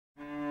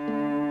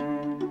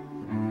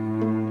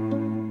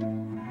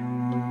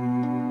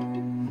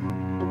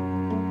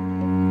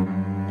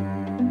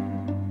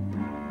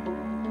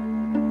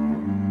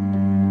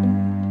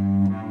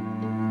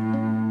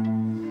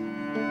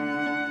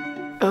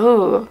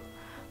Ooh,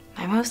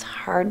 my most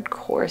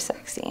hardcore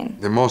sex scene.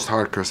 The most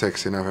hardcore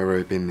sex scene I've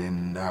ever been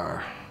in.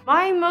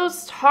 My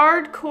most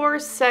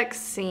hardcore sex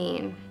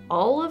scene.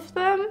 All of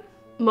them?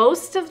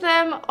 Most of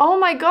them? Oh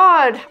my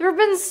god. There have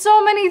been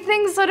so many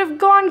things that have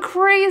gone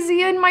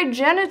crazy in my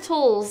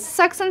genitals.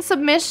 Sex and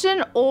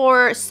submission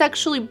or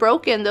sexually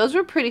broken, those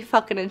were pretty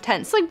fucking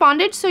intense. Like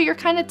bondage, so you're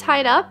kind of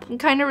tied up and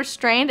kind of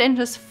restrained and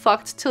just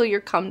fucked till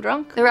you're cum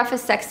drunk. The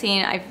roughest sex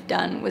scene I've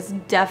done was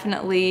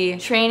definitely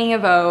training a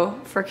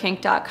vo for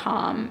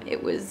kink.com.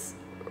 It was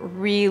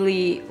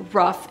really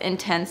rough,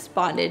 intense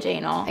bondage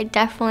anal. I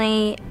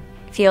definitely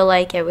feel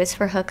like it was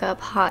for hookup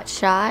hot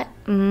shot.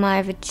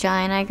 My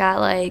vagina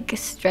got like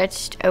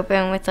stretched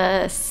open with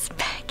a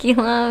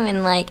speculum,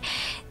 and like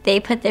they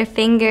put their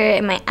finger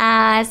in my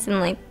ass and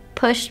like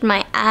pushed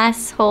my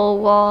asshole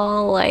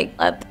wall like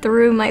up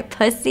through my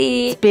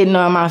pussy. Spitting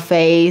on my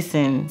face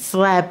and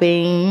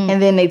slapping.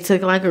 And then they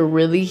took like a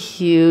really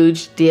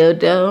huge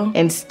dildo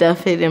and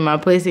stuffed it in my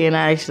pussy, and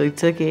I actually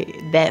took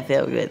it. That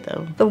felt good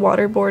though. The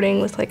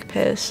waterboarding with like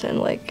piss and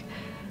like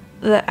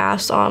the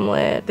ass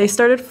omelet. They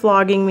started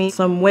flogging me,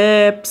 some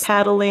whips,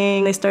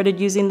 paddling, they started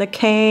using the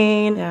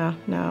cane. Yeah,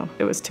 no,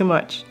 it was too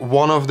much.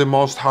 One of the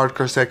most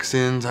hardcore sex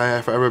scenes I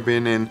have ever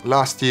been in.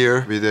 Last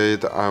year we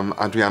did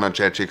Adriana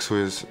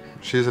Jejic,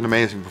 she's an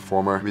amazing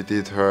performer. We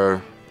did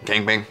her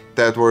gangbang.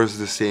 That was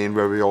the scene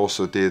where we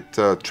also did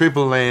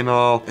triple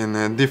anal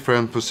in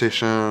different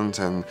positions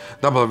and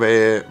double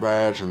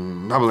wedge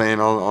and double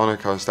anal, all that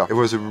kind of stuff. It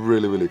was a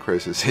really, really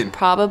crazy scene.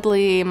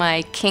 Probably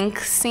my kink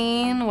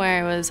scene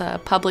where it was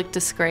a public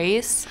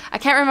disgrace. I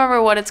can't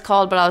remember what it's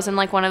called, but I was in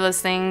like one of those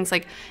things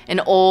like in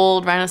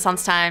old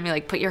Renaissance time, you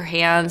like put your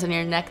hands on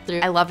your neck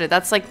through. I loved it.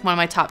 That's like one of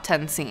my top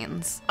 10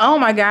 scenes. Oh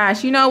my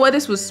gosh, you know what?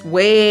 This was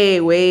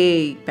way,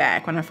 way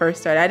back when I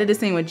first started. I did a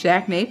scene with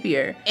Jack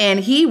Napier, and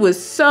he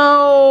was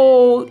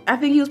I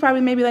think he was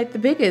probably maybe like the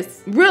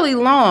biggest. Really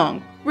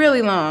long.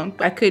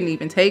 I couldn't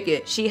even take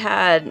it. She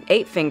had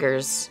 8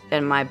 fingers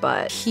in my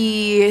butt.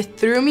 He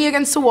threw me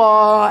against the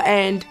wall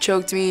and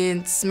choked me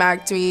and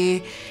smacked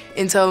me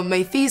until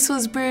my face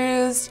was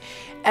bruised.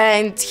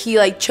 And he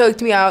like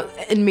choked me out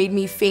and made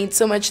me faint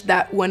so much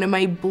that one of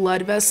my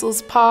blood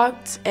vessels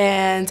popped.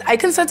 And I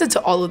consented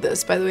to all of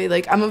this, by the way.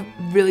 Like, I'm a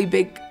really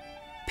big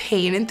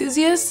pain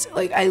enthusiast.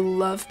 Like, I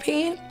love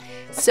pain.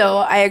 So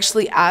I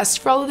actually asked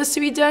for all of this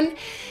to be done.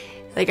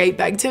 Like, I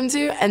begged him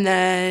to, and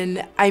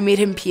then I made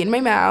him pee in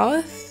my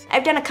mouth.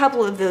 I've done a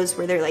couple of those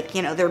where they're like,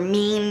 you know, they're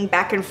mean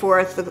back and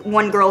forth.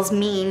 One girl's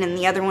mean and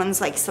the other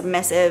one's like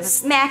submissive.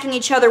 Smacking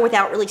each other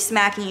without really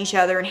smacking each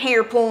other, and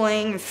hair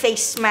pulling, and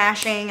face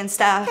smashing and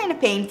stuff. Kind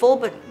of painful,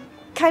 but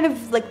kind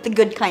of like the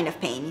good kind of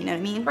pain, you know what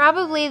I mean?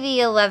 Probably the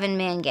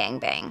 11-man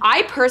gangbang.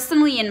 I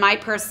personally, in my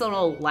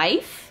personal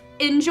life,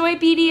 enjoy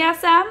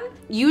BDSM.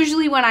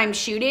 Usually when I'm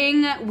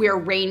shooting, we're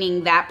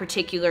reining that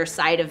particular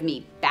side of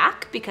me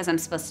back because I'm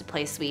supposed to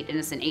play sweet,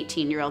 innocent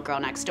 18-year-old girl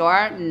next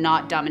door,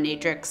 not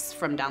dominatrix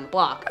from down the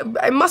block.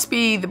 It must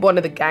be one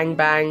of the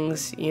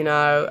gangbangs, you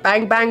know.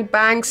 Bang, bang,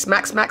 bang,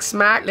 smack, smack,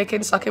 smack,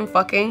 licking, sucking,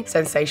 fucking.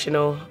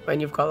 Sensational when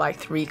you've got like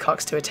 3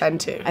 cocks to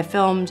attend to. I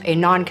filmed a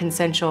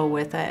non-consensual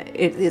with it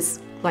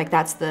is like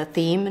that's the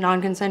theme,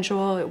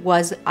 non-consensual.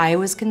 I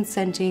was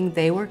consenting,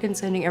 they were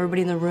consenting,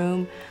 everybody in the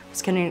room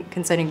was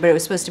consenting, but it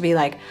was supposed to be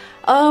like,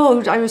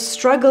 oh, I was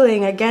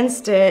struggling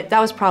against it.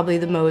 That was probably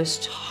the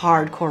most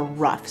hardcore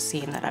rough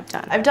scene that I've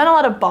done. I've done a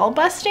lot of ball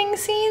busting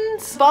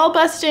scenes. Ball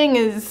busting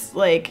is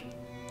like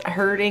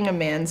hurting a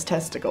man's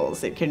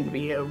testicles. It can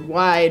be a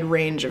wide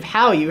range of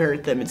how you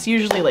hurt them. It's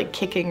usually like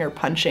kicking or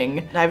punching.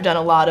 And I've done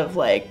a lot of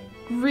like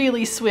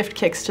really swift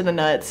kicks to the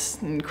nuts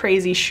and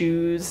crazy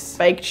shoes,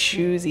 spiked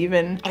shoes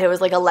even. It was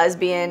like a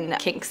lesbian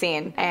kink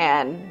scene,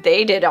 and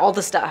they did all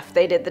the stuff.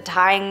 They did the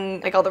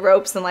tying, like all the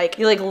ropes, and like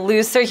you like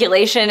lose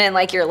circulation in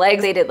like your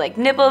legs. They did like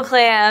nipple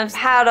clamps,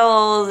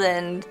 paddles,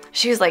 and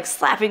she was like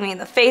slapping me in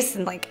the face,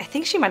 and like I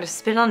think she might have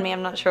spit on me,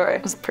 I'm not sure.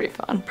 It was pretty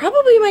fun.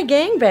 Probably my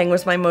gangbang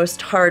was my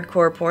most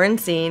hardcore porn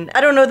scene. I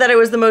don't know that it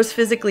was the most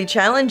physically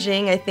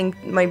challenging. I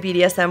think my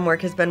BDSM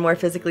work has been more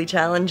physically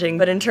challenging,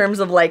 but in terms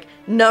of like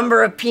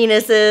number of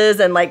penises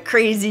and like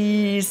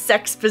crazy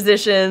sex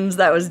positions,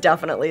 that was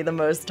definitely the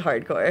most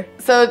hardcore.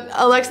 So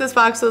Alexis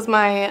Fox was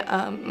my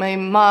my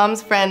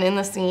mom's friend in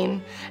the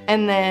scene,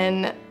 and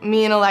then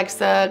me and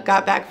Alexa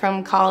got back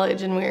from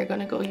college and we were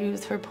gonna go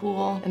use her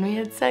pool, and we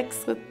had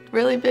sex with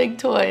really big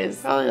toys,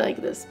 probably like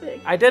this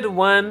big. I did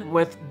one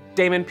with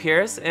Damon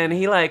Pierce, and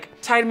he like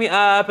tied me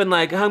up and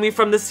like hung me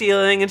from the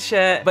ceiling and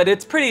shit, but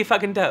it's pretty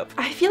fucking dope.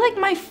 I feel like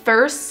my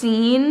first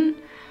scene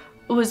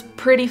was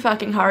pretty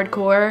fucking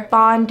hardcore.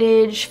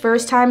 Bondage,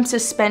 first time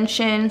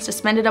suspension,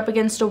 suspended up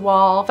against a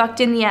wall,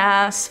 fucked in the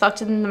ass,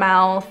 fucked in the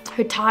mouth,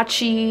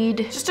 Hitachi'd,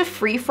 just a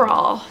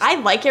free-for-all. I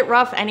like it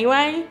rough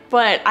anyway,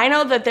 but I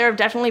know that there have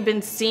definitely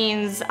been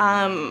scenes,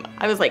 I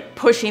was like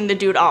pushing the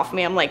dude off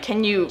me. I'm like,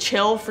 can you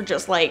chill for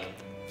just like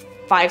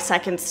 5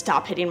 seconds,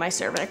 stop hitting my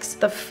cervix?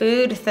 The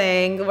food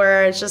thing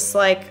where it's just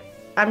like,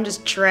 I'm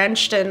just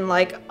drenched in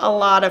like a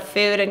lot of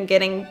food and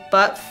getting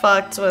butt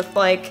fucked with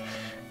like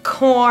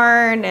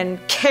corn and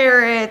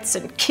carrots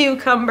and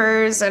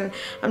cucumbers, and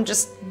I'm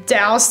just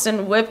doused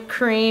in whipped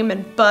cream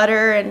and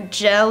butter and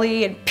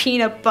jelly and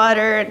peanut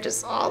butter and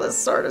just all this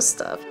sort of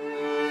stuff.